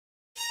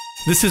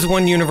This is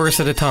One Universe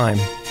at a Time.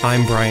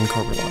 I'm Brian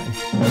Koberlein.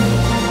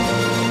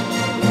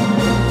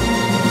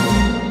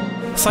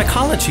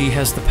 Psychology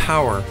has the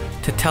power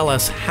to tell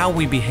us how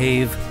we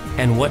behave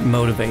and what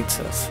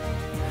motivates us.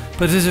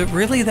 But is it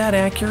really that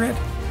accurate?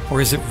 Or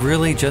is it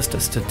really just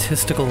a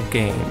statistical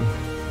game?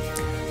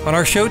 On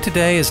our show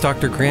today is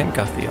Dr. Grant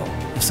Gutheil,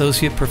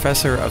 Associate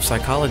Professor of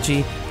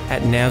Psychology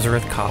at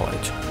Nazareth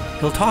College.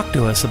 He'll talk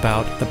to us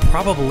about the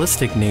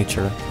probabilistic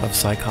nature of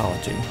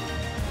psychology.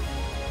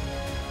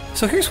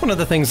 So here's one of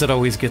the things that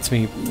always gets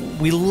me.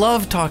 We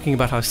love talking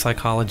about how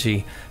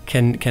psychology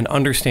can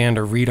understand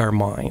or read our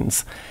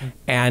minds.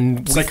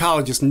 And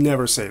psychologists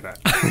never say that.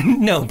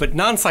 No, but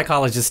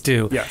non-psychologists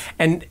do. Yes.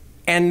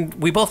 And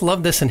we both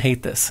love this and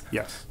hate this.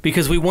 Yes.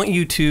 Because we want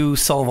you to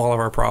solve all of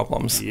our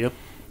problems. Yep.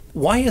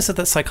 Why is it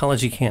that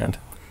psychology can't?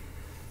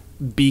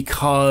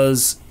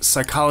 Because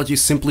psychology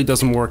simply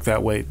doesn't work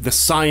that way. The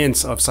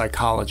science of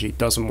psychology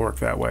doesn't work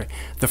that way.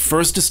 The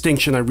first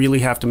distinction I really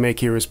have to make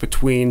here is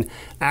between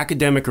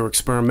academic or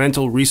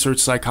experimental research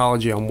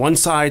psychology on one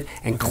side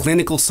and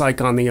clinical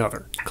psych on the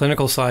other.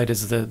 Clinical side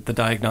is the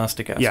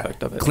diagnostic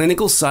aspect of it.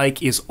 Clinical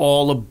psych is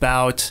all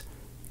about,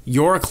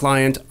 you're a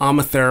client, I'm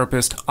a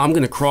therapist, I'm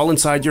going to crawl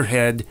inside your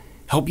head,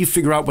 help you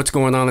figure out what's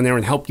going on in there,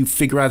 and help you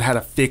figure out how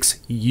to fix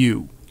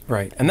you.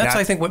 Right. And that's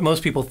I think, what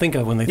most people think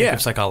of when they think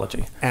of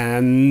psychology.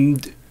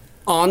 And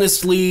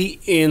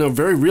honestly, in a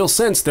very real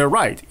sense, they're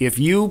right. If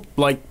you,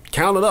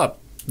 counted up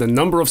the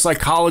number of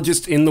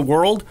psychologists in the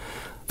world,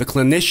 the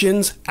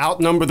clinicians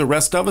outnumber the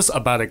rest of us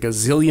about a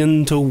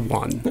gazillion to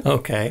one.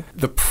 Okay.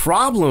 The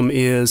problem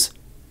is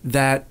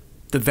that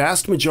the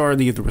vast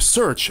majority of the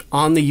research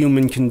on the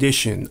human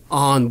condition,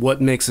 on what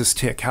makes us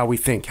tick, how we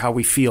think, how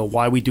we feel,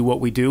 why we do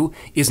what we do,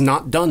 is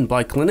not done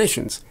by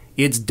clinicians.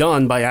 It's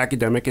done by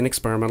academic and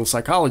experimental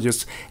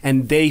psychologists,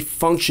 and they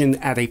function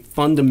at a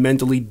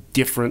fundamentally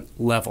different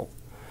level.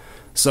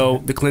 So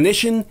the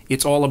clinician,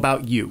 it's all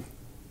about you.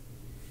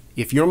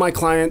 If you're my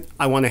client,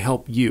 I want to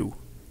help you.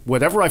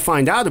 Whatever I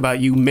find out about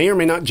you may or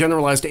may not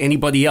generalize to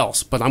anybody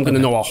else, but I'm going to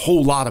know a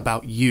whole lot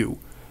about you,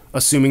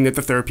 assuming that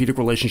the therapeutic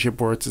relationship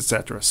works,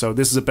 etc. So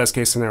this is a best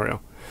case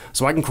scenario.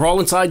 So I can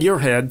crawl inside your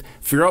head,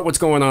 figure out what's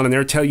going on in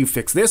there, tell you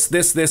fix this,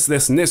 this, this,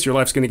 this, and this, your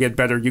life's going to get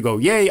better. You go,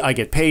 yay, I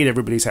get paid,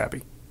 everybody's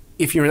happy.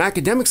 If you're an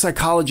academic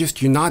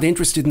psychologist, you're not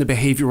interested in the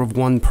behavior of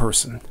one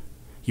person.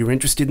 You're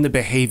interested in the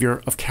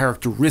behavior of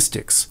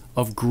characteristics,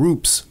 of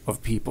groups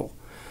of people.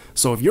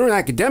 So if you're an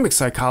academic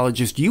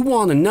psychologist, you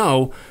want to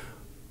know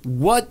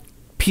what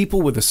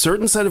people with a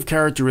certain set of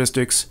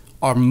characteristics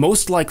are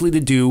most likely to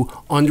do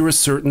under a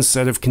certain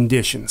set of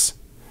conditions.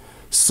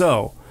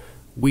 So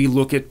we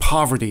look at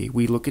poverty,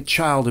 we look at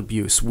child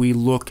abuse, we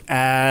look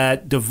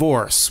at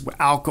divorce,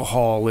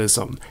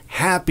 alcoholism,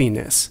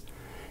 happiness.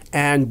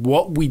 And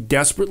what we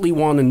desperately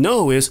want to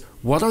know is,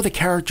 what are the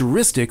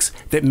characteristics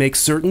that make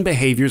certain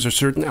behaviors or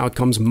certain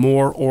outcomes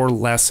more or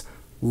less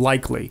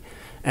likely?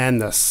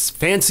 And the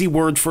fancy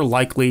word for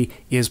likely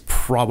is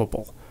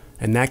probable.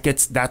 And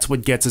that's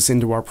what gets us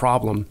into our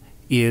problem,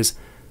 is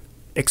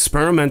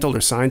experimental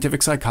or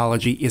scientific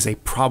psychology is a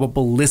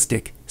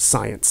probabilistic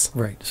science.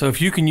 Right. So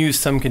if you can use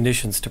some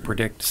conditions to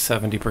predict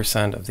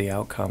 70% of the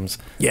outcomes,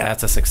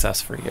 that's a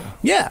success for you.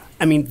 Yeah.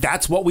 I mean,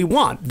 that's what we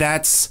want.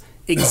 That's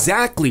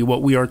exactly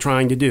what we are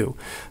trying to do.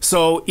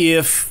 So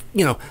if,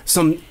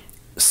 some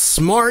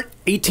smart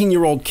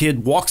 18-year-old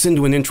kid walks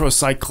into an intro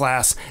psych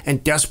class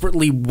and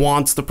desperately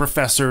wants the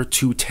professor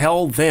to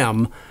tell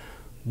them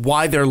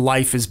why their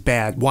life is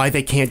bad, why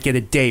they can't get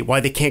a date, why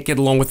they can't get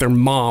along with their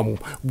mom,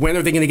 when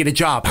are they going to get a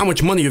job, how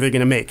much money are they going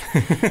to make?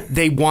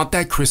 They want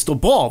that crystal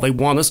ball. They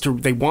want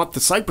the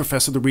psych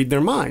professor to read their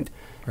mind.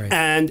 Right.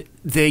 And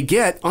they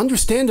get,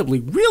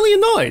 understandably, really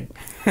annoyed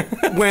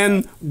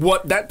when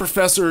what that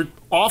professor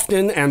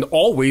often and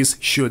always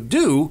should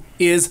do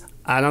is,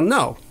 I don't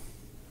know.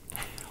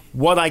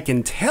 What I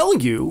can tell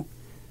you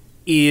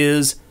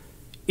is,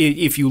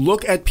 if you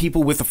look at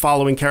people with the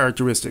following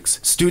characteristics: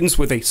 students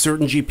with a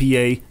certain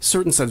GPA,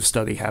 certain set of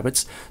study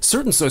habits,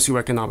 certain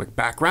socioeconomic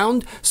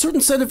background,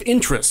 certain set of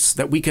interests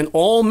that we can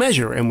all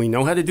measure, and we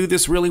know how to do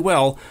this really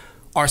well,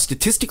 are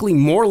statistically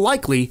more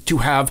likely to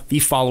have the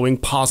following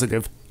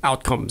positive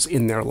outcomes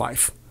in their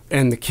life.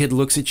 And the kid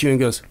looks at you and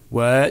goes,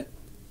 what?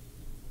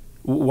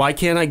 Why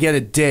can't I get a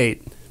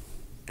date?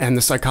 And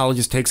the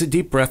psychologist takes a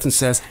deep breath and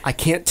says, I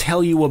can't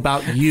tell you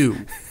about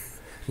you.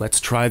 Let's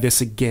try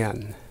this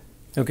again.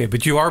 Okay,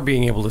 but you are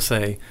being able to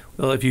say,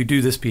 well, if you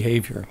do this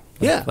behavior,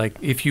 like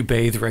if you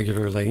bathe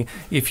regularly,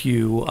 if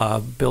you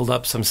build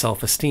up some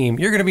self-esteem,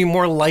 you're going to be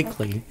more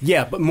likely.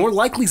 Yeah, but more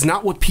likely is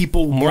not what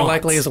people want. More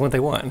likely isn't what they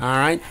want. All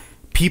right?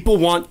 People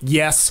want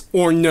yes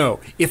or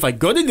no. If I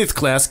go to this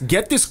class,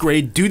 get this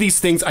grade, do these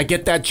things, I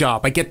get that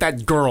job, I get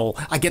that girl,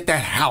 I get that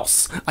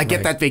house, I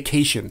get that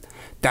vacation.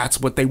 That's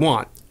what they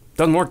want.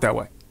 Doesn't work that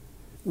way.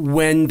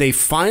 When they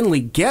finally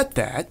get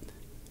that,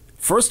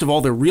 first of all,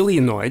 they're really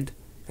annoyed.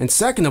 And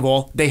second of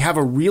all, they have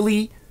a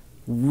really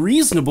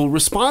reasonable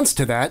response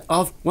to that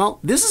of, well,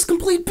 this is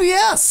complete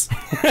BS.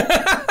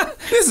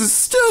 This is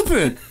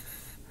stupid.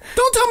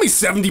 Don't tell me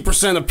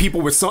 70% of people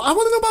with I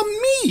want to know about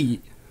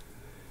me.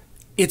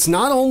 it's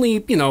not only,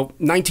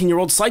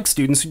 19-year-old psych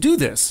students who do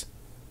this.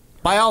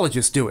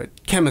 Biologists do it.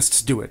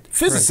 Chemists do it.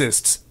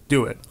 Physicists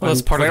do it. Well,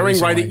 that's part of the glaring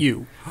reason right why. at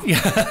you.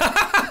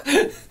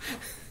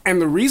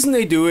 And the reason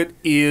they do it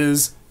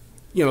is,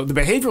 the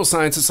behavioral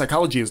sciences,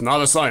 psychology is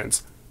not a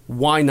science.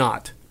 Why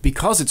not?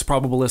 Because it's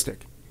probabilistic.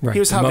 Right.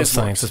 Here's how Most this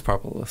science works. is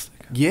probabilistic.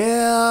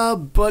 Yeah,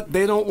 but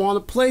they don't want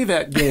to play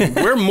that game.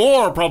 We're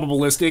more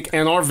probabilistic,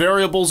 and our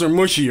variables are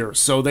mushier.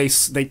 So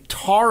they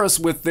tar us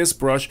with this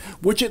brush,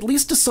 which at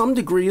least to some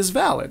degree is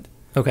valid.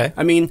 Okay.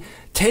 I mean,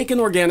 take an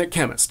organic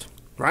chemist,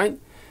 right?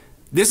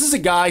 This is a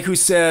guy who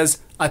says,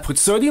 I put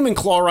sodium and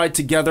chloride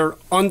together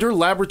under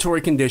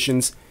laboratory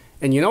conditions,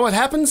 and you know what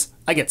happens?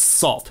 I get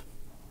salt.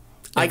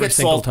 I Every get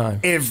single salt time.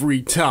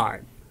 every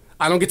time.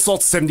 I don't get salt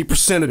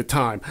 70% of the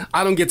time.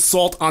 I don't get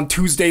salt on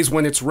Tuesdays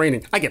when it's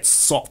raining. I get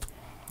salt.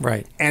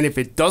 Right. And if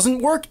it doesn't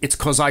work, it's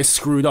because I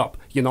screwed up.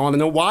 You want to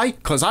know why?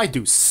 Because I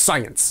do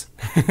science.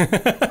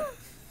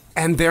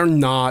 And they're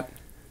not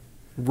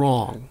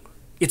wrong.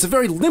 It's a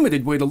very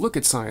limited way to look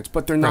at science,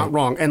 but they're not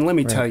wrong. And let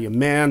me tell you,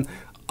 man,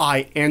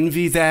 I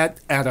envy that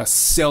at a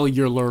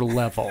cellular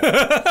level.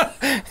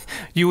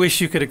 You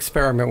wish you could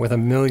experiment with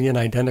 1 million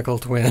identical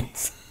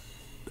twins.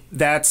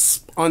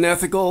 That's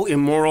unethical,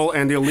 immoral,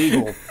 and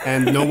illegal,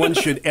 and no one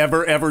should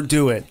ever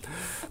do it.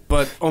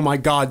 But oh my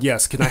God,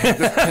 yes! Can I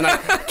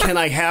have can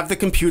I have the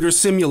computer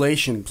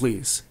simulation,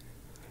 please?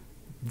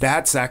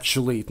 That's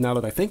actually, now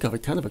that I think of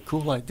it, kind of a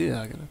cool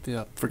idea.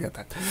 Forget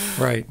that.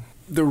 Right.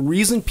 The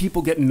reason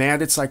people get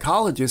mad at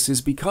psychologists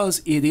is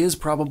because it is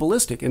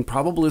probabilistic, and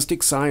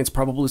probabilistic science,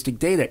 probabilistic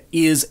data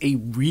is a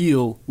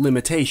real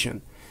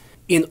limitation.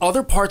 In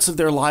other parts of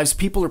their lives,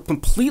 people are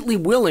completely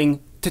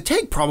willing to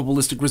take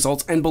probabilistic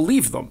results and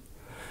believe them.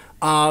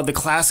 The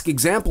classic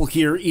example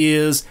here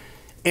is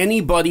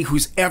anybody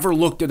who's ever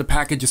looked at a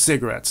package of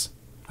cigarettes.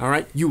 All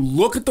right? You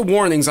look at the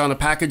warnings on a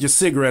package of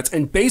cigarettes,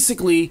 and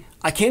basically,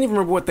 I can't even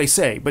remember what they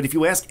say, but if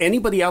you ask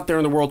anybody out there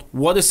in the world,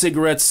 what do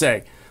cigarettes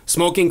say?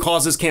 Smoking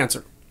causes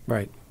cancer.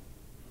 Right.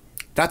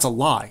 That's a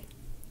lie.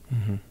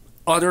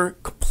 Utter,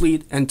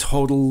 complete, and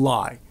total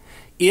lie.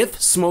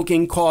 If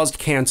smoking caused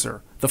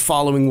cancer, the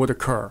following would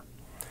occur.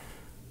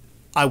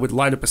 I would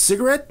light up a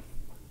cigarette,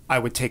 I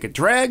would take a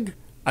drag,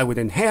 I would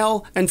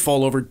inhale, and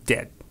fall over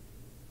dead.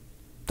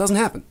 Doesn't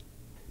happen.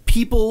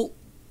 People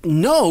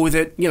know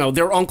that,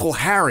 their Uncle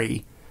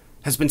Harry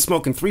has been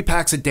smoking 3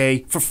 packs a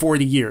day for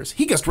 40 years.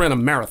 He just ran a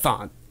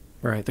marathon.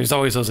 Right. There's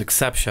always those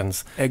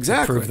exceptions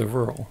Exactly. to prove the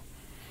rule.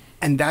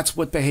 And that's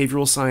what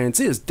behavioral science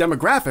is.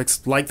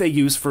 Demographics, like they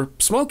use for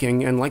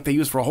smoking and like they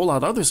use for a whole lot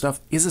of other stuff,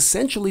 is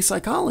essentially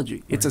psychology.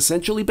 Right. It's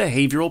essentially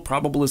behavioral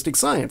probabilistic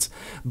science.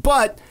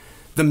 But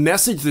the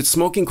message that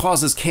smoking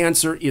causes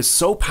cancer is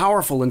so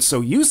powerful and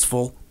so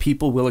useful,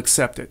 people will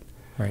accept it.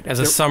 Right, as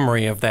a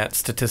summary of that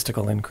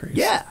statistical increase.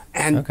 Yeah,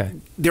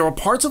 and there are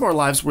parts of our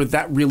lives where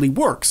that really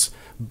works.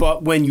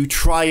 But when you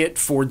try it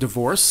for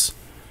divorce,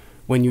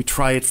 when you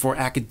try it for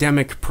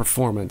academic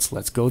performance,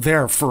 let's go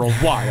there for a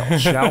while,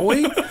 shall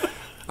we?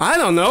 I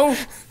don't know.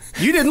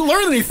 You didn't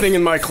learn anything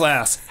in my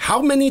class.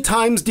 How many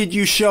times did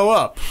you show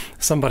up?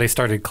 Somebody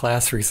started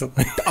class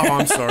recently. Oh,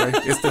 I'm sorry.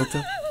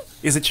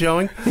 Is it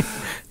showing?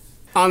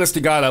 Honest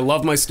to God, I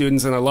love my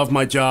students and I love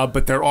my job,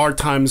 but there are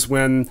times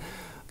when,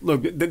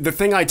 look, the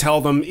thing I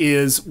tell them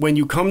is when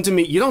you come to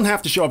me, you don't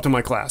have to show up to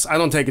my class. I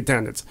don't take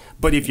attendance.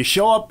 But if you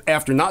show up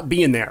after not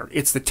being there,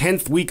 it's the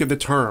 10th week of the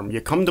term. You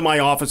come to my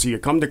office or you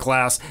come to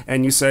class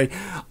and you say,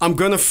 I'm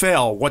going to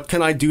fail. What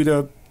can I do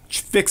to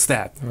fix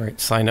that? All right,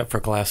 sign up for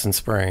class in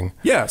spring.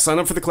 Yeah, sign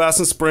up for the class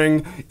in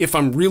spring. If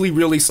I'm really,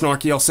 really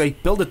snarky, I'll say,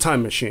 build a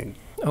time machine.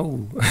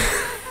 Oh.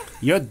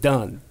 You're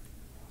done.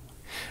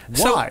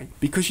 Why?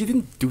 Because you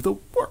didn't do the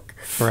work.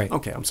 Right.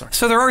 Okay, I'm sorry.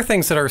 So there are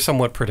things that are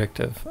somewhat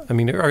predictive. I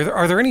mean,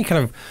 are there any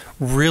kind of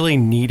really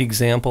neat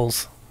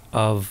examples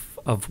of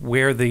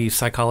where the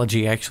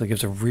psychology actually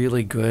gives a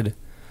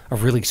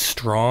really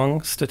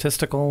strong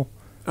statistical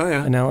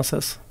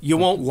analysis? You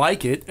won't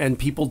like it, and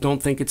people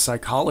don't think it's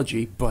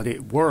psychology, but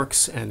it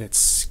works, and it's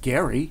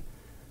scary.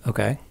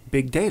 Okay.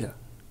 Big data.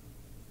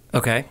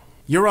 Okay.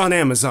 You're on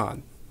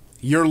Amazon.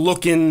 You're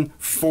looking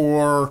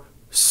for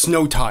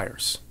snow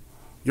tires.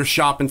 You're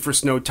shopping for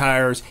snow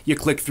tires. You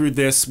click through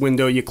this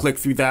window. You click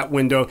through that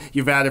window.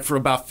 You've at it for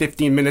about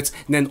 15 minutes.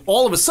 And then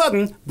all of a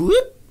sudden,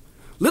 bloop,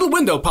 little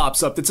window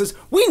pops up that says,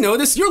 we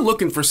notice you're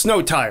looking for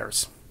snow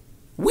tires.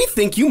 We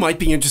think you might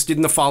be interested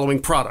in the following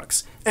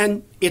products.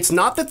 And it's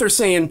not that they're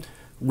saying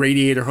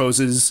radiator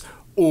hoses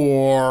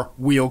or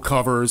wheel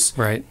covers.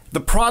 Right.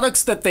 The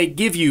products that they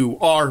give you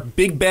are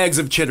big bags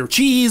of cheddar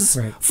cheese,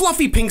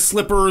 fluffy pink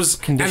slippers,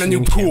 and a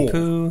new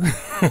pool.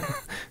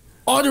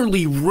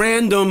 Utterly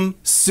random,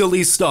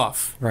 silly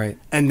stuff. Right.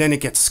 And then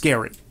it gets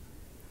scary.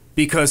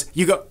 Because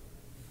you go,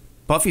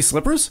 puffy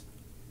slippers?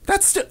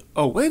 That's still,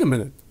 oh, wait a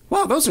minute.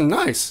 Wow, those are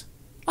nice.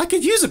 I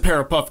could use a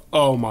pair of puff.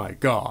 Oh, my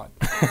God.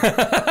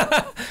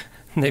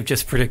 They've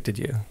just predicted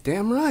you.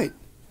 Damn right.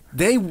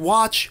 They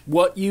watch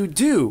what you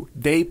do.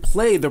 They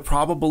play the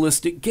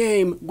probabilistic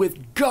game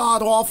with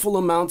god-awful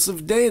amounts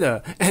of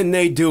data, and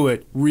they do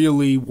it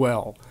really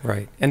well.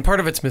 Right. And part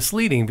of it's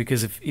misleading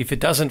because if it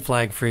doesn't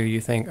flag for you, you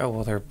think, oh,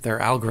 well, their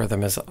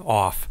algorithm is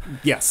off.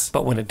 Yes.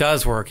 But when it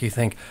does work, you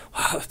think,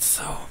 wow, it's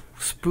so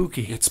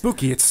spooky. It's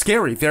spooky. It's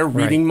scary. They're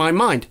reading my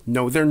mind.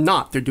 No, they're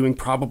not. They're doing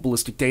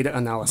probabilistic data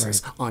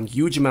analysis on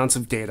huge amounts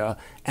of data,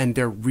 and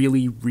they're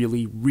really,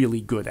 really,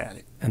 really good at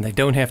it. And they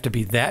don't have to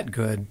be that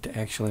good to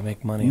actually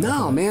make money.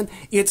 No, man.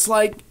 It's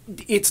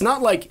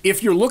not like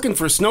if you're looking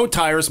for snow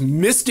tires,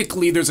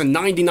 mystically there's a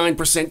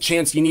 99%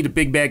 chance you need a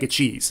big bag of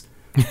cheese.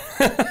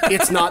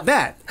 It's not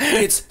that.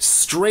 It's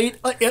straight.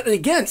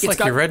 Again, it's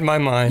like you read my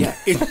mind. Yeah,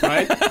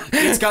 right?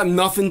 It's got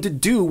nothing to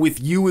do with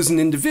you as an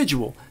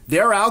individual.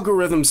 Their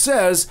algorithm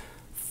says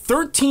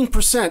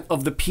 13%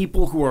 of the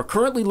people who are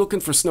currently looking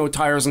for snow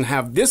tires and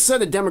have this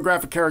set of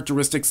demographic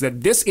characteristics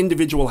that this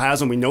individual has,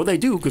 and we know they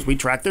do because we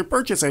track their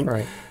purchasing.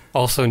 Right.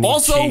 Also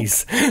need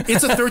cheese.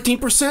 It's a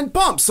 13%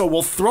 bump, so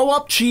we'll throw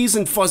up cheese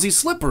and fuzzy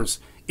slippers.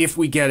 If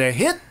we get a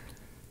hit,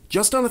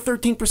 just on a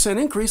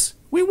 13% increase,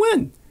 we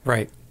win.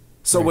 Right.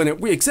 So when it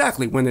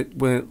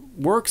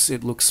works,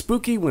 it looks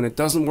spooky. When it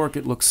doesn't work,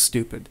 it looks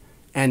stupid.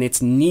 And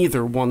it's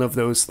neither one of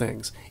those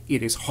things.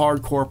 It is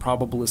hardcore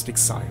probabilistic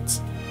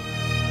science.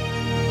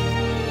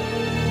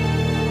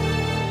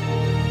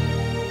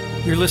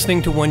 You're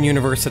listening to One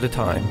Universe at a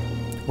Time.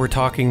 We're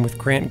talking with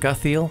Grant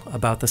Gutheil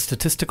about the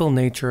statistical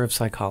nature of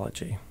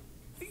psychology.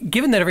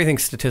 Given that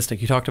everything's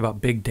statistic, you talked about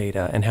big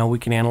data and how we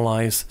can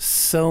analyze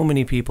so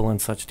many people in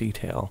such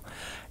detail.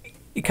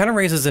 It kind of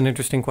raises an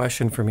interesting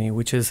question for me,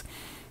 which is,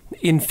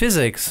 in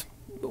physics,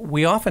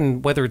 we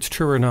often, whether it's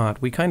true or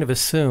not, we kind of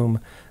assume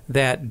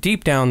that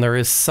deep down there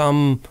is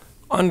some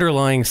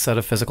underlying set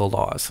of physical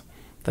laws.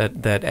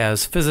 That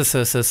as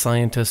physicists, as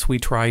scientists, we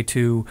try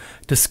to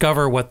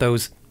discover what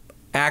those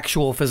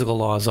actual physical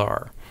laws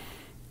are.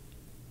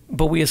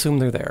 But we assume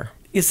they're there.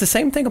 Is the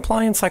same thing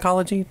apply in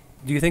psychology?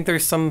 Do you think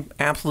there's some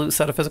absolute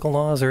set of physical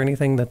laws or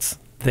anything that's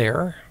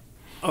there?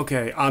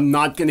 Okay, I'm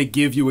not going to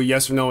give you a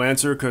yes or no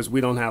answer because we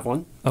don't have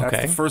one. Okay.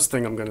 That's the first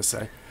thing I'm going to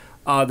say.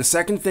 The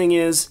second thing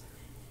is,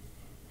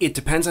 it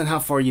depends on how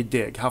far you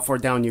dig, how far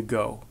down you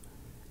go.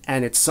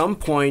 And at some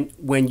point,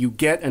 when you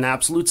get an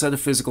absolute set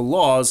of physical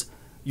laws,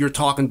 you're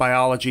talking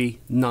biology,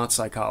 not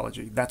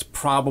psychology. That's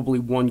probably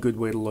one good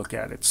way to look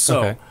at it.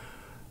 So,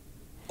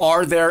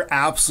 are there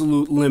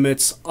absolute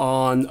limits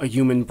on a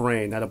human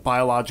brain at a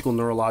biological,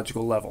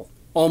 neurological level?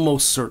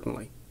 Almost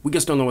certainly. We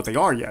just don't know what they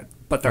are yet.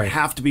 But there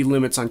have to be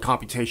limits on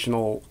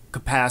computational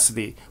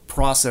capacity,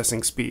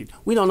 processing speed.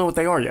 We don't know what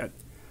they are yet.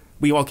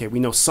 We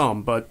know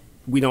some, but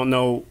we don't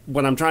know.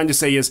 What I'm trying to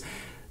say is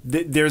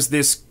there's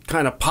this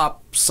kind of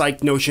pop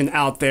psych notion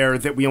out there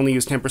that we only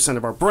use 10%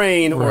 of our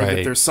brain, or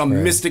that there's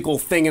some mystical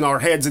thing in our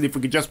heads that if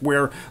we could just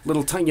wear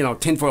little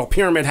tinfoil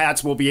pyramid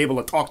hats, we'll be able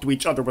to talk to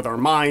each other with our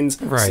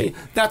minds. Right. See,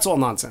 that's all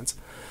nonsense.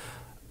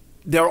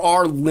 There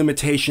are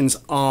limitations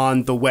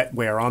on the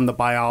wetware, on the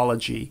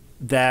biology,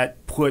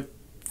 that put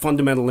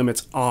fundamental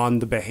limits on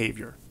the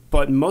behavior.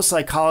 But most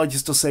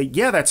psychologists will say,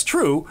 yeah, that's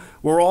true.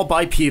 We're all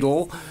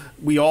bipedal.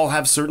 We all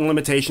have certain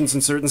limitations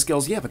and certain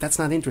skills. Yeah, but that's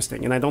not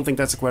interesting. And I don't think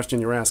that's the question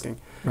you're asking.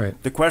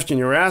 Right. The question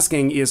you're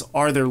asking is,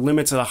 are there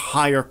limits at a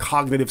higher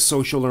cognitive,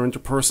 social, or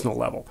interpersonal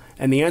level?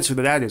 And the answer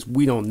to that is,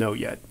 we don't know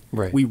yet.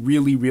 Right. We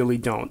really, really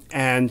don't.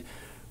 And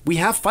we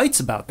have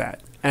fights about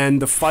that.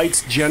 And the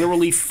fights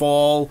generally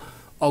fall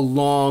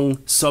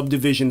along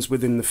subdivisions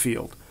within the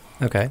field.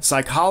 Okay.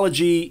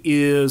 Psychology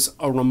is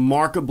a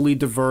remarkably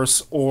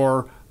diverse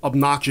or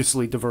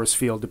obnoxiously diverse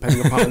field,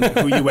 depending upon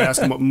who you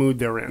ask and what mood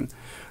they're in.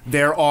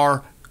 There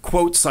are,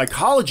 quote,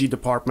 psychology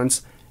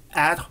departments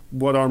at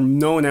what are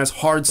known as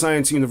hard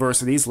science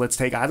universities. Let's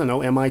take,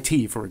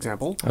 MIT, for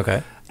example.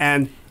 Okay.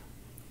 And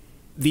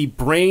the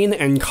brain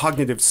and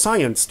cognitive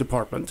science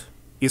department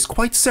is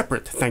quite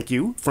separate, thank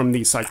you, from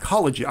the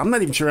psychology. I'm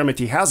not even sure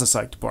MIT has a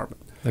psych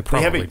department. They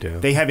probably do.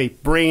 They have a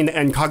brain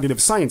and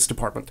cognitive science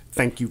department.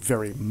 Thank you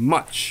very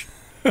much.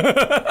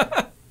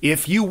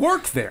 If you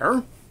work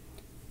there,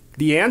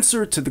 the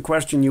answer to the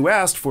question you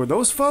asked for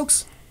those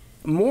folks,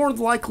 more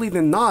likely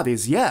than not,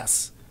 is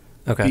yes.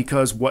 Okay.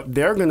 Because what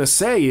they're going to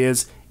say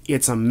is,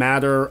 it's a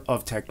matter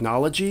of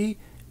technology.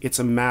 It's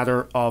a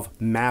matter of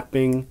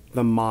mapping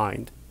the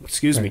mind.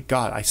 Excuse me,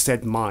 God, I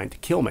said mind.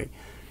 Kill me.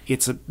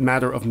 It's a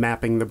matter of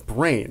mapping the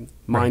brain.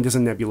 Mind is a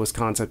nebulous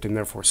concept and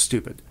therefore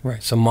stupid.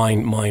 Right. So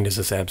mind is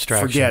this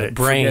abstraction. Forget it.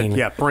 Brain.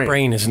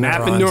 Brain is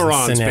mapping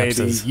neurons,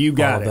 baby. You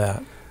got it. That.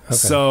 Okay.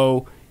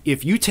 So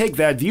if you take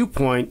that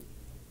viewpoint,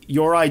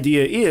 your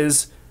idea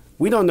is,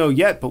 we don't know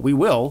yet, but we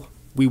will.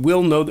 We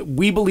will know that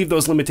we believe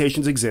those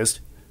limitations exist.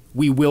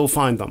 We will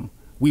find them.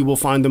 We will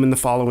find them in the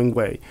following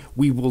way.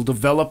 We will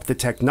develop the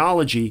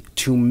technology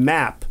to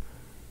map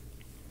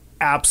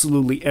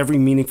absolutely every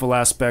meaningful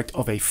aspect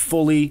of a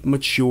fully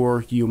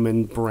mature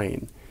human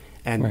brain.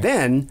 And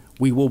then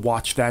we will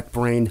watch that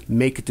brain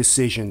make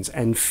decisions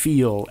and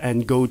feel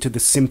and go to the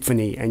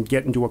symphony and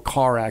get into a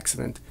car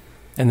accident.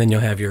 And then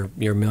you'll have your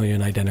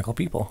million identical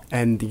people.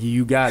 And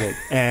you got it.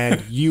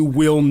 And you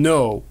will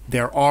know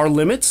there are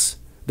limits.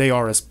 They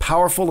are as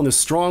powerful and as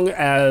strong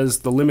as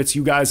the limits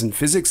you guys in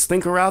physics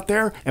think are out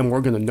there, and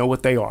we're going to know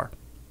what they are.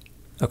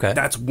 Okay.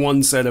 That's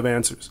one set of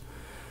answers.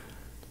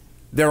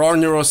 There are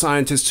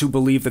neuroscientists who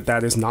believe that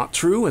that is not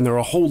true, and there are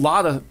a whole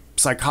lot of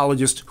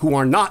psychologists who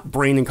are not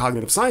brain and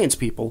cognitive science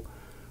people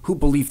who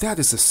believe that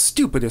is the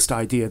stupidest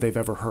idea they've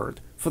ever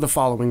heard, for the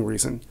following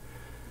reason.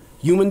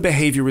 Human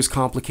behavior is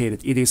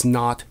complicated. It is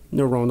not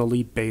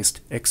neuronally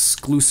based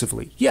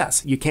exclusively.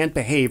 Yes, you can't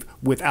behave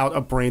without a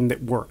brain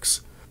that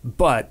works,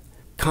 but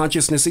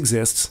consciousness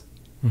exists.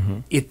 Mm-hmm.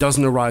 It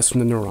doesn't arise from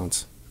the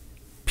neurons.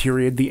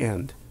 Period. The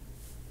end.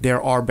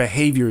 There are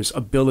behaviors,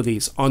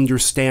 abilities,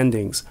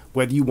 understandings,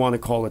 whether you want to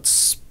call it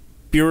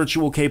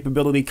spiritual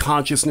capability,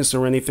 consciousness,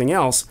 or anything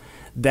else,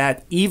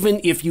 that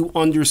even if you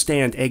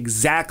understand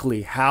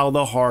exactly how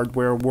the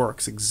hardware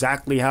works,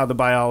 exactly how the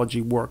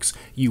biology works,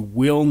 you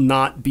will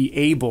not be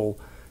able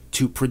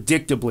to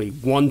predictably,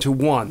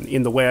 one-to-one,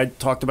 in the way I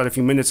talked about a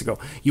few minutes ago,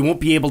 you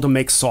won't be able to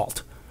make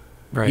salt.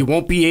 Right. You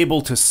won't be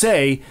able to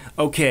say,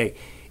 okay,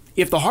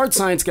 if the hard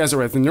science guys are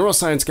right, the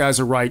neuroscience guys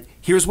are right,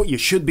 here's what you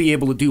should be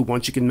able to do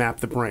once you can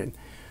map the brain.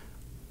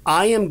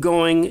 I am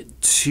going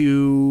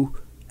to,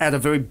 at a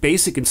very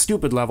basic and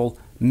stupid level,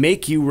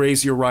 make you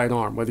raise your right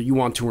arm, whether you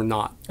want to or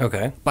not.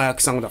 Okay.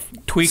 Because I'm going to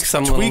tweak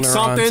some little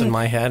neurons in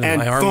my head, and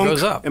my arm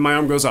goes up. And my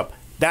arm goes up.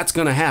 That's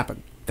going to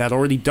happen. That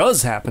already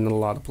does happen in a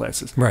lot of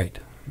places. Right.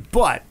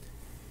 But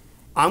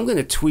I'm going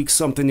to tweak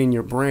something in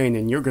your brain,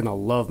 and you're going to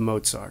love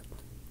Mozart.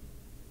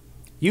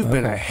 You've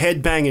been a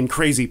head-banging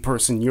crazy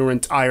person your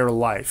entire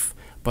life.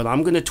 But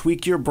I'm going to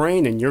tweak your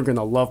brain, and you're going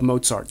to love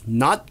Mozart.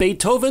 Not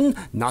Beethoven,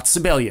 not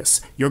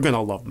Sibelius. You're going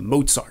to love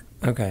Mozart.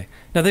 Okay.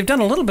 Now, they've done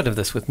a little bit of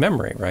this with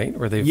memory, right?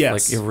 Where they've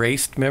like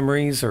erased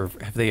memories, or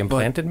have they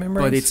implanted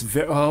memories? But it's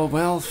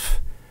well,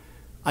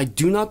 I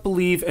do not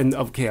believe, and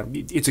okay,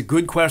 it's a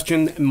good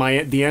question.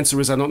 The answer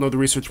is I don't know the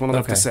research well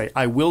enough to say.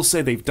 I will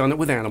say they've done it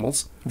with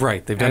animals.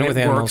 Right, they've done it with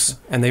animals,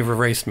 and they've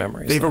erased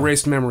memories. They've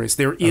erased memories.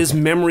 There is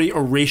memory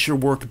erasure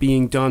work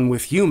being done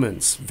with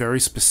humans, very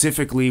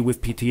specifically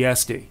with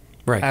PTSD,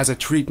 as a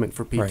treatment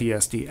for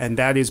PTSD, and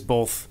that is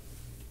both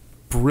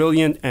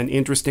brilliant and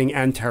interesting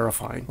and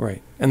terrifying.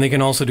 Right. And they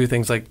can also do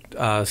things like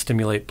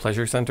stimulate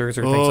pleasure centers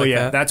or things like that. Oh,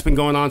 yeah. That's been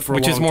going on for a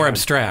long time. Which is more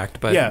abstract,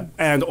 but... Yeah,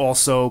 and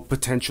also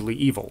potentially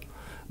evil.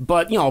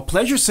 But, you know, a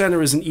pleasure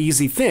center is an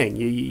easy thing.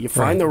 You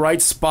find the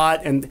right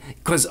spot, and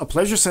because a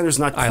pleasure center is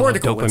not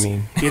cortical. I love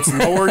dopamine. It's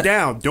lower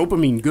down.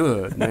 Dopamine,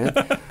 good, man.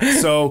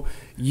 So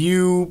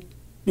you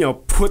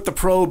put the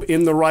probe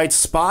in the right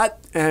spot,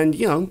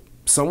 and,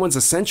 someone's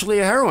essentially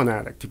a heroin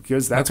addict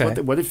because that's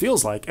what it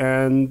feels like.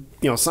 And,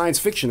 science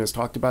fiction has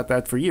talked about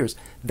that for years.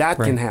 That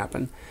can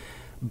happen.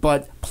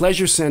 But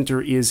pleasure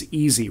center is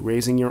easy.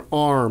 Raising your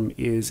arm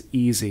is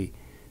easy.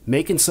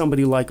 Making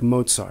somebody like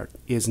Mozart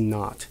is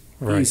not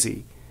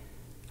easy.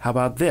 How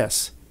about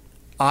this?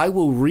 I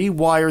will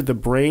rewire the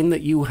brain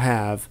that you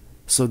have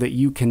so that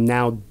you can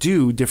now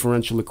do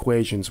differential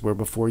equations where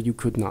before you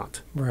could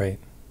not. Right.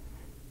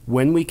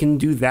 When we can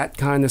do that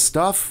kind of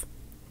stuff,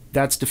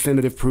 that's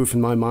definitive proof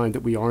in my mind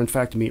that we are in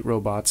fact meat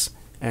robots,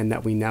 and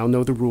that we now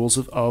know the rules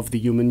of the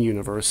human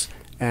universe,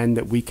 and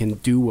that we can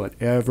do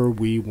whatever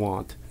we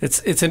want.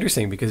 It's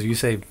interesting because you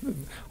say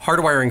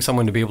hardwiring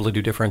someone to be able to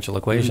do differential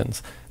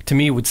equations. To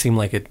me, would seem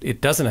like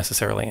it doesn't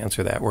necessarily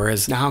answer that.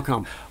 Whereas, now, how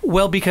come?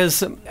 Well,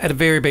 because at a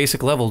very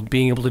basic level,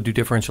 being able to do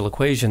differential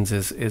equations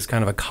is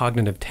kind of a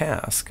cognitive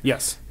task.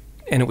 Yes.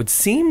 And it would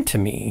seem to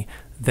me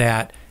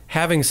that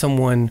having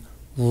someone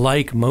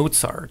like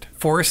Mozart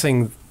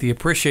forcing the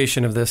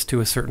appreciation of this to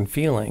a certain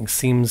feeling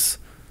seems,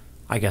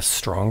 I guess,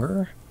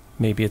 stronger.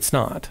 Maybe it's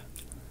not.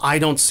 I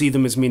don't see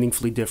them as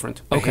meaningfully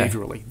different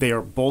behaviorally. They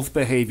are both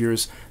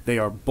behaviors. They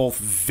are both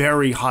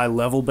very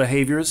high-level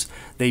behaviors.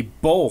 They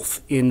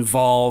both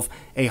involve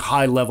a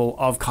high level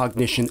of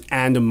cognition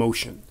and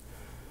emotion.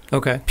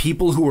 Okay.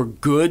 People who are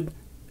good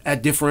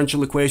at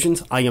differential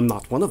equations, I am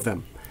not one of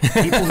them.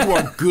 People who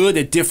are good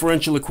at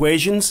differential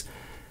equations,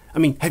 I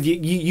mean, have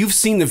you've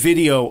seen the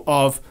video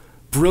of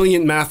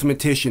brilliant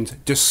mathematicians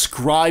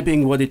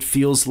describing what it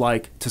feels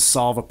like to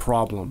solve a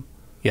problem?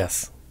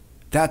 Yes.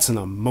 That's an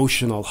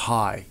emotional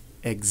high.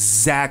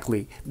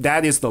 Exactly.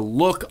 That is the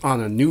look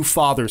on a new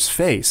father's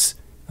face.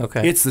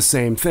 Okay. It's the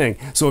same thing.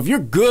 So if you're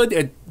good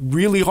at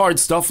really hard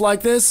stuff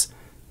like this,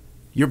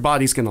 your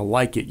body's going to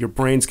like it. Your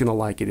brain's going to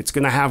like it. It's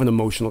going to have an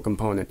emotional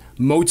component.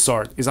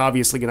 Mozart is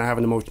obviously going to have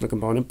an emotional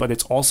component, but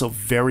it's also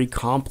very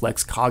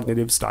complex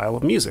cognitive style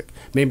of music.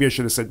 Maybe I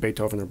should have said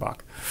Beethoven or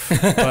Bach,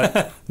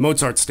 but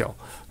Mozart still.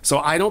 So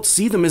I don't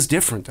see them as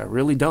different. I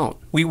really don't.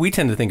 We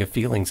tend to think of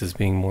feelings as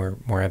being more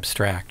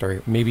abstract,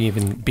 or maybe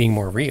even being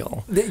more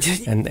real.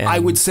 And I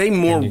would say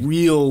more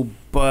real,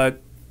 but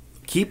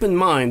keep in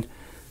mind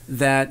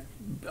that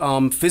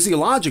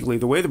physiologically,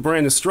 the way the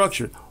brain is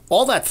structured,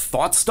 all that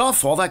thought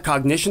stuff, all that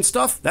cognition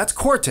stuff, that's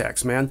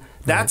cortex, man.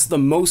 That's the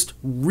most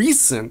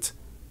recent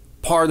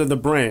part of the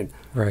brain.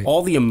 Right.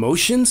 All the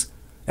emotions,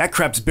 that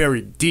crap's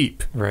buried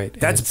deep. Right.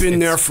 That's been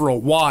there for a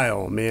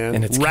while, man.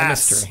 And it's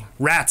chemistry.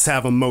 Rats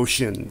have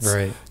emotions.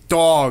 Right.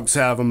 Dogs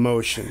have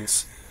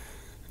emotions.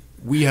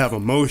 We have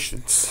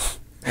emotions.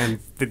 And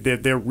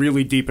they're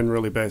really deep and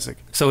really basic.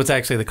 So it's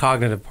actually the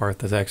cognitive part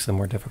that's actually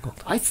more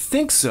difficult. I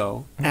think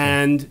so. Mm-hmm.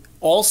 And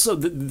also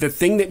the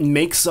thing that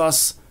makes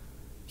us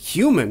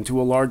human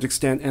to a large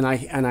extent, and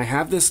I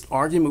have this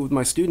argument with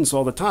my students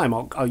all the time.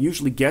 I'll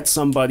usually get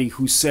somebody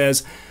who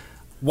says,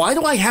 why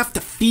do I have to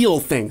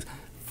feel things?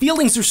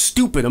 Feelings are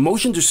stupid.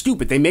 Emotions are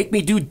stupid. They make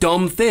me do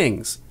dumb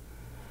things.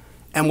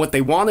 And what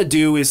they want to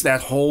do is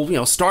that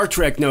whole, Star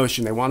Trek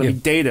notion. They want to be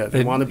Data.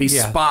 They want to be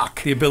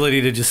Spock. The ability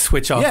to just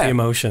switch off the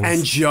emotions.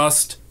 And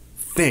just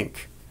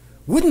think.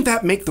 Wouldn't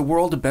that make the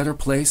world a better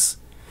place?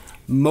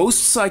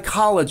 Most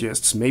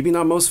psychologists, maybe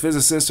not most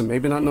physicists and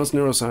maybe not most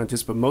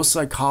neuroscientists, but most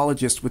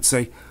psychologists would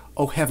say,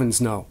 oh, heavens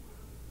no.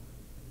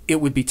 It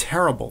would be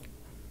terrible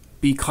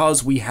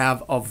because we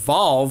have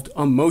evolved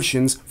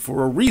emotions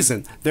for a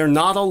reason. They're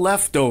not a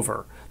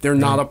leftover. They're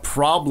not a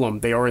problem.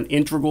 They are an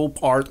integral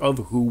part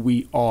of who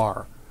we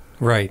are.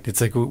 Right.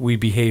 It's like we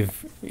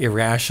behave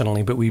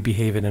irrationally, but we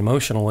behave in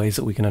emotional ways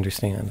that we can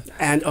understand.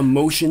 And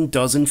emotion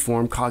does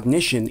inform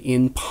cognition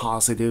in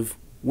positive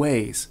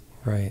ways.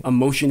 Right.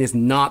 Emotion is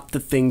not the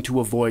thing to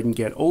avoid and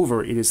get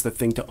over. It is the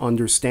thing to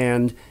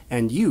understand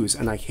and use.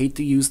 And I hate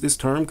to use this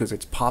term because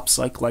it's pop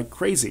psych like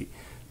crazy.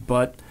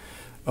 But,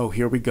 oh,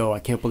 here we go. I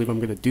can't believe I'm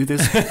going to do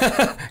this.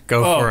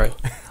 Go for it.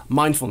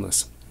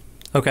 Mindfulness.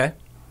 Okay.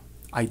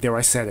 I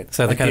said it.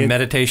 So the kind of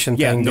meditation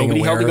thing. Yeah,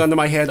 nobody held a it gun to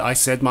my head. I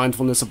said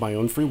mindfulness of my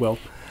own free will.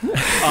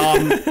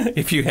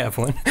 If you have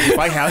one. If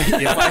I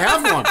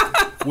have one,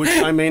 which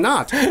I may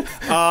not.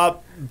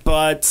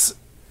 But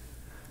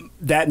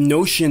that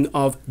notion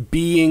of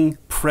being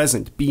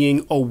present,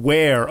 being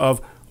aware of,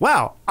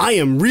 wow, I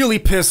am really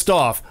pissed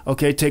off.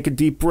 Okay, take a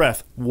deep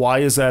breath. Why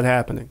is that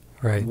happening?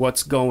 Right.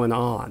 What's going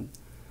on?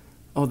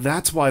 Oh,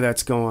 that's why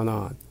that's going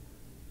on.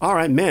 All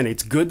right, man,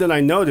 it's good that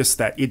I noticed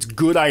that. It's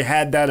good I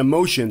had that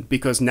emotion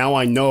because now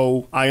I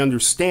know, I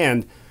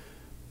understand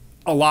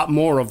a lot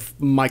more of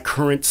my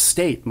current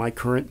state, my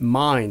current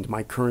mind,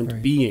 my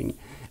current being.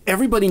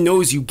 Everybody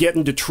knows you get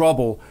into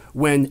trouble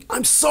when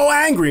I'm so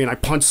angry and I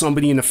punch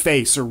somebody in the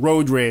face or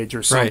road rage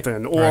or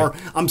something. Or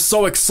I'm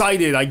so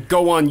excited I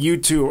go on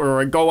YouTube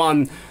or I go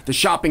on the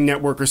shopping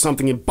network or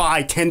something and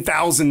buy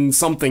 10,000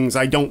 somethings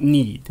I don't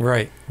need.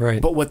 Right.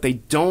 But what they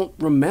don't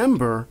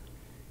remember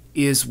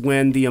is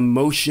when the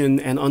emotion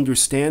and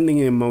understanding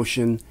the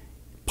emotion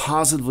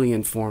positively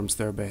informs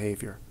their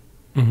behavior.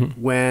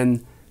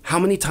 Mm-hmm. How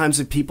many times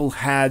have people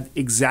had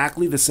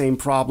exactly the same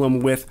problem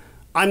with,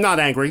 I'm not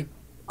angry,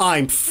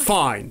 I'm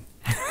fine.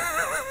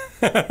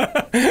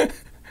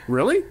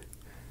 Really?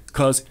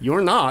 Because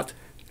you're not,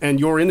 and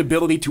your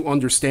inability to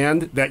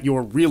understand that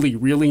you're really,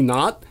 really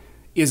not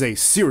is a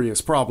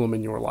serious problem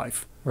in your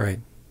life.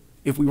 Right.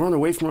 If we run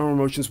away from our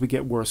emotions, we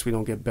get worse, we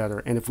don't get better.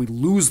 And if we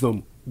lose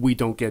them, we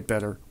don't get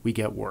better, we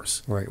get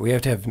worse. Right. We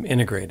have to have them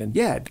integrated.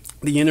 Yeah.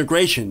 The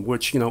integration,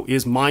 which,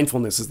 is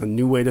mindfulness, is the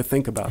new way to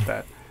think about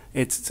that.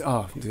 It's,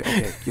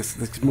 okay, yes,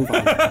 let's move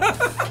on.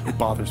 It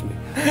bothers me.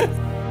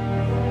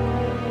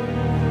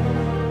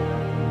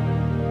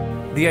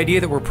 The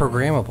idea that we're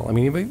programmable. I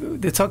mean,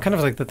 it's all kind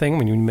of like the thing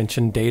when you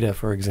mentioned data,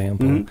 for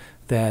example,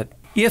 that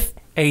if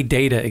a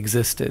data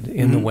existed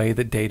in the way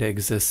that data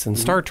exists in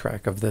Star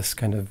Trek, of this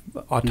kind of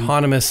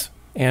autonomous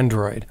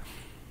android,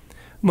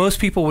 most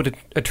people would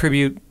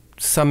attribute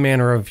some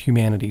manner of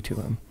humanity to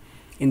him.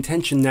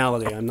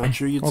 Intentionality. I'm not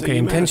sure you'd say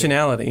humanity.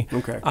 Intentionality.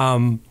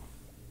 Okay.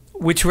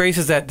 Which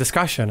raises that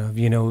discussion of,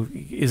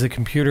 is a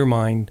computer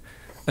mind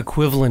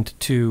equivalent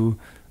to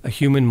a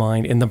human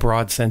mind in the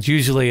broad sense?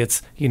 Usually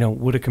it's,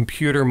 would a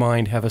computer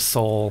mind have a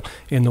soul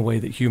in the way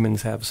that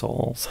humans have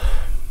souls?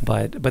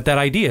 But that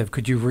idea of,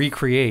 could you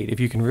recreate, if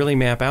you can really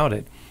map out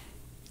it,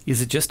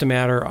 is it just a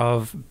matter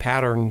of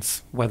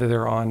patterns, whether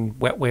they're on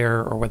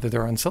wetware or whether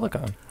they're on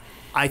silicon?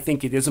 I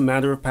think it is a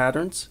matter of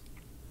patterns.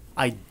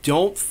 I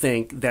don't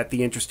think that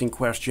the interesting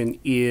question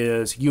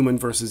is human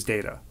versus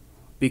data,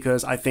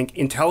 because I think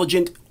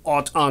intelligent,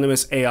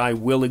 autonomous AI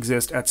will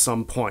exist at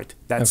some point.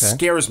 That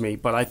scares me,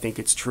 but I think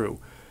it's true.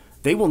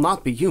 They will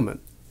not be human.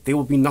 They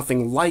will be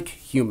nothing like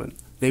human.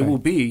 They will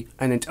be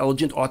an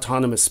intelligent,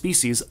 autonomous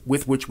species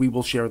with which we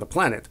will share the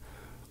planet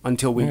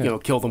until we,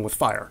 kill them with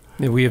fire.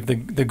 Yeah, we have the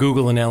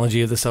Google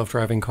analogy of the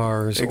self-driving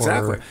cars,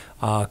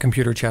 or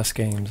computer chess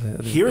games.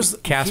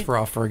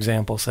 Kasparov, for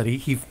example, said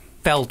he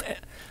felt,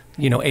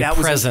 a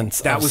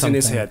presence. That was in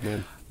his head,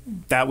 man.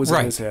 That was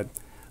in his head.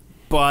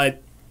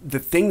 But the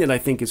thing that I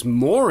think is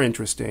more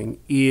interesting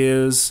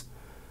is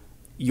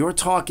you're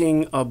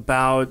talking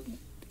about,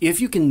 if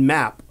you can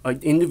map an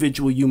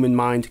individual human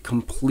mind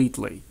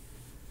completely,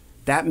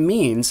 that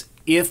means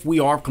if we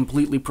are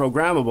completely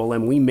programmable,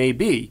 and we may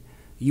be,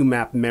 you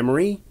map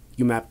memory,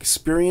 you map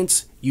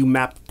experience, you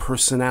map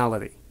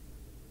personality.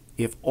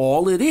 If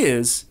all it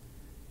is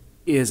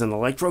an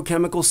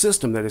electrochemical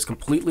system that is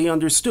completely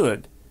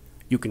understood,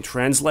 you can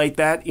translate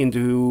that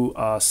into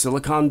a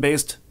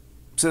silicon-based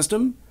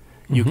system,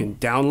 you can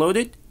download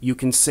it, you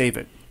can save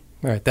it.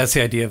 Right. That's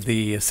the idea of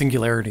the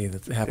singularity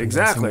that happens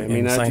Exactly.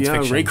 in science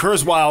fiction. Ray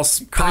Kurzweil's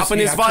popping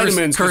his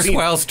vitamins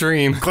Kurzweil's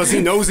dream. because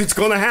he knows it's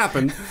going to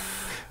happen.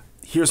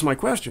 Here's my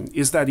question.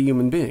 Is that a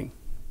human being?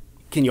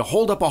 Can you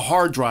hold up a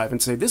hard drive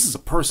and say, this is a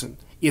person?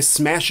 Is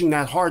smashing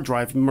that hard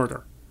drive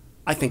murder?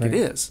 I think it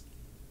is.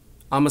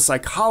 I'm a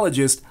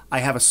psychologist. I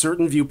have a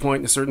certain viewpoint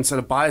and a certain set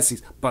of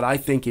biases, but I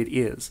think it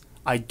is.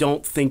 I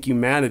don't think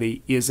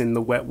humanity is in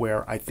the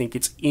wetware. I think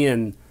it's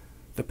in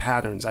the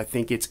patterns. I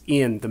think it's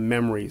in the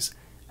memories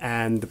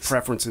and the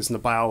preferences and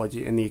the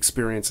biology and the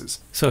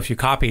experiences. So if you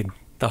copied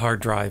the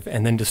hard drive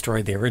and then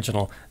destroyed the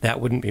original,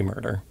 that wouldn't be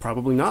murder.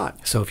 Probably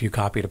not. So if you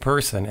copied a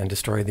person and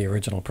destroyed the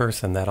original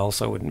person, that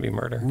also wouldn't be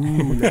murder.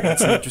 Ooh,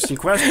 that's an interesting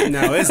question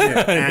now, isn't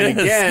it? And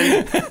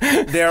again,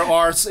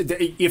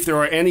 if there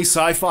are any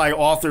sci-fi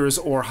authors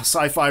or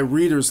sci-fi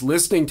readers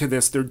listening to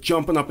this, they're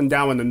jumping up and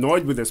down and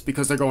annoyed with this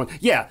because they're going,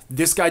 yeah,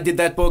 this guy did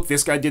that book,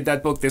 this guy did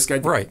that book, this guy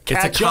did right.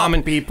 Catch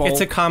up, people.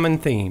 It's a common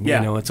theme. Yeah,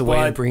 you know, it's a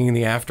way of bringing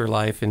the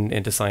afterlife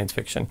into science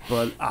fiction.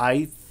 But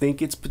I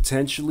think it's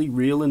potentially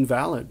real and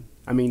valid.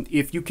 I mean,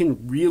 if you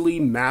can really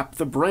map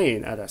the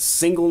brain at a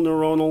single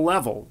neuronal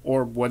level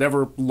or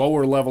whatever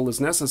lower level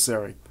is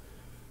necessary,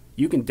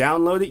 you can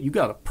download it, you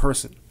got a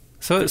person.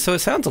 So it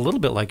sounds a little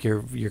bit like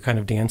you're kind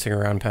of dancing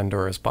around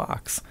Pandora's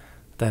box.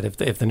 That if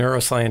the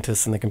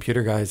neuroscientists and the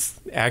computer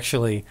guys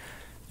actually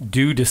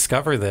do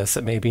discover this,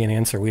 it may be an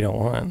answer we don't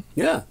want.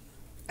 Yeah.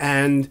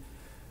 And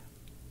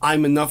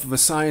I'm enough of a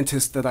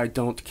scientist that I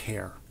don't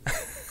care.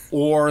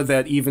 Or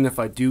that even if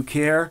I do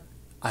care,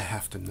 I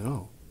have to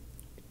know.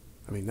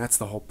 I mean, that's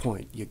the whole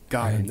point. You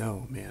gotta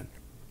know, man.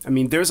 I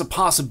mean, there's a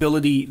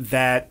possibility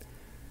that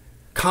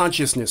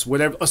consciousness,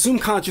 assume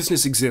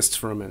consciousness exists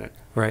for a minute.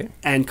 Right.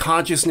 And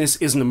consciousness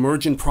is an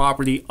emergent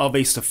property of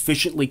a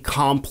sufficiently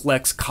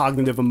complex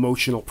cognitive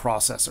emotional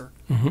processor.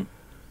 Mm-hmm.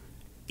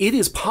 It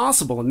is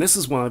possible, and this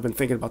is what I've been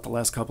thinking about the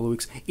last couple of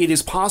weeks, it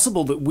is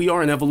possible that we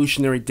are an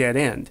evolutionary dead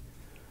end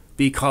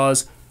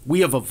because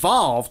we have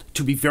evolved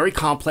to be very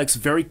complex,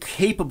 very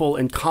capable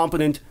and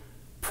competent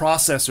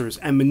processors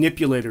and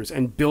manipulators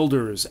and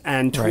builders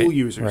and tool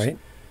users. Right.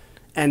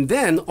 And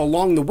then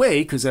along the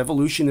way, because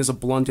evolution is a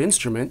blunt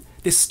instrument,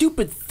 this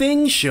stupid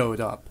thing showed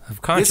up.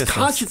 Of consciousness. This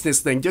consciousness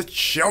thing just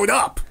showed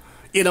up.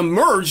 It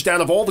emerged out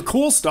of all the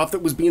cool stuff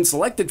that was being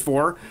selected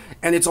for,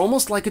 and it's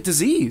almost like a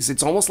disease.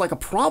 It's almost like a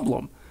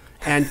problem.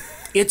 And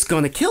it's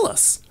going to kill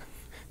us.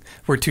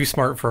 We're too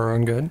smart for our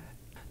own good.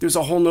 There's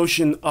a whole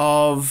notion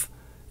of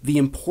the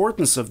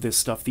importance of this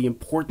stuff, the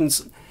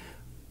importance.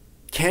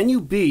 Can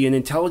you be an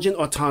intelligent,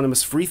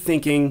 autonomous,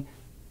 free-thinking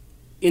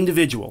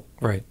individual,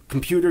 right?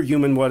 Computer,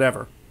 human,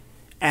 whatever,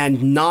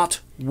 and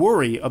not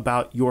worry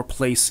about your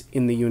place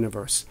in the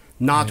universe?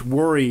 Not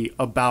worry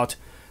about,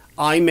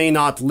 I may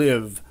not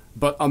live,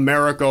 but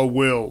America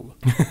will.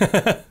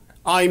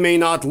 I may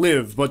not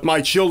live, but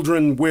my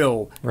children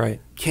will. Right.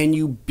 Can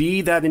you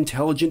be that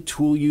intelligent,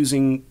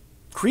 tool-using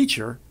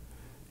creature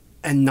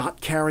and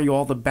not carry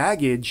all the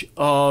baggage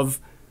of,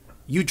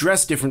 you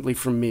dress differently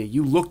from me,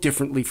 you look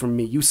differently from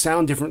me, you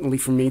sound differently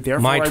from me,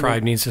 therefore my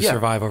tribe needs to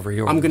survive over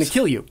yours. I'm going to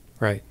kill you.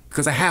 Right.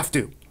 Because I have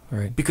to.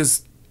 Right.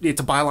 Because it's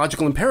a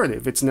biological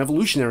imperative. It's an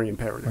evolutionary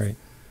imperative. Right.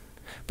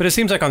 But it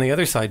seems like on the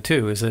other side,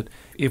 too, is that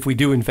if we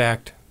do, in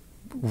fact,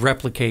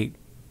 replicate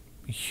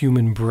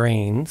human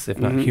brains, if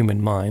not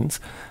human minds,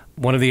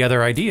 one of the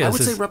other ideas I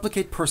would say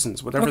replicate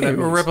persons, whatever that means.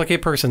 Or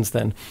replicate persons,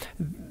 then.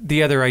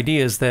 The other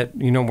idea is that,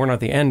 we're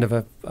not the end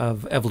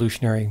of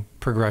evolutionary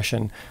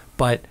progression,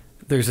 but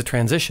there's a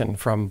transition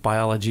from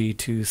biology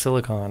to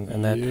silicon,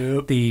 and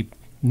that the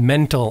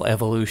mental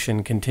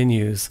evolution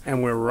continues.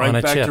 And we're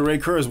right back to Ray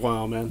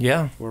Kurzweil, man.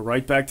 Yeah. We're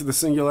right back to the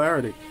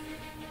singularity.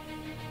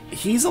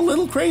 He's a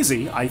little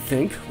crazy, I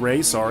think.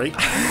 Ray, sorry.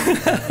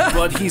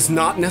 But he's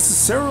not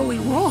necessarily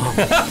wrong.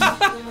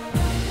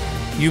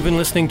 You've been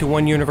listening to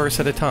One Universe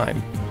at a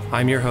Time.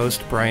 I'm your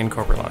host, Brian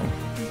Koberlein.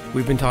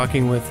 We've been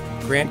talking with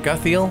Grant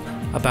Gutheil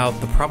about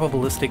the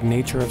probabilistic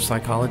nature of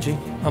psychology,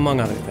 among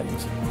other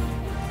things.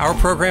 Our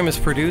program is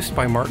produced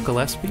by Mark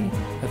Gillespie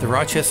at the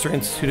Rochester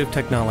Institute of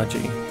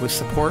Technology with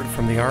support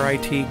from the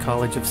RIT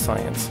College of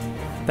Science.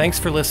 Thanks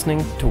for listening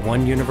to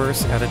One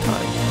Universe at a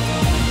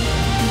Time.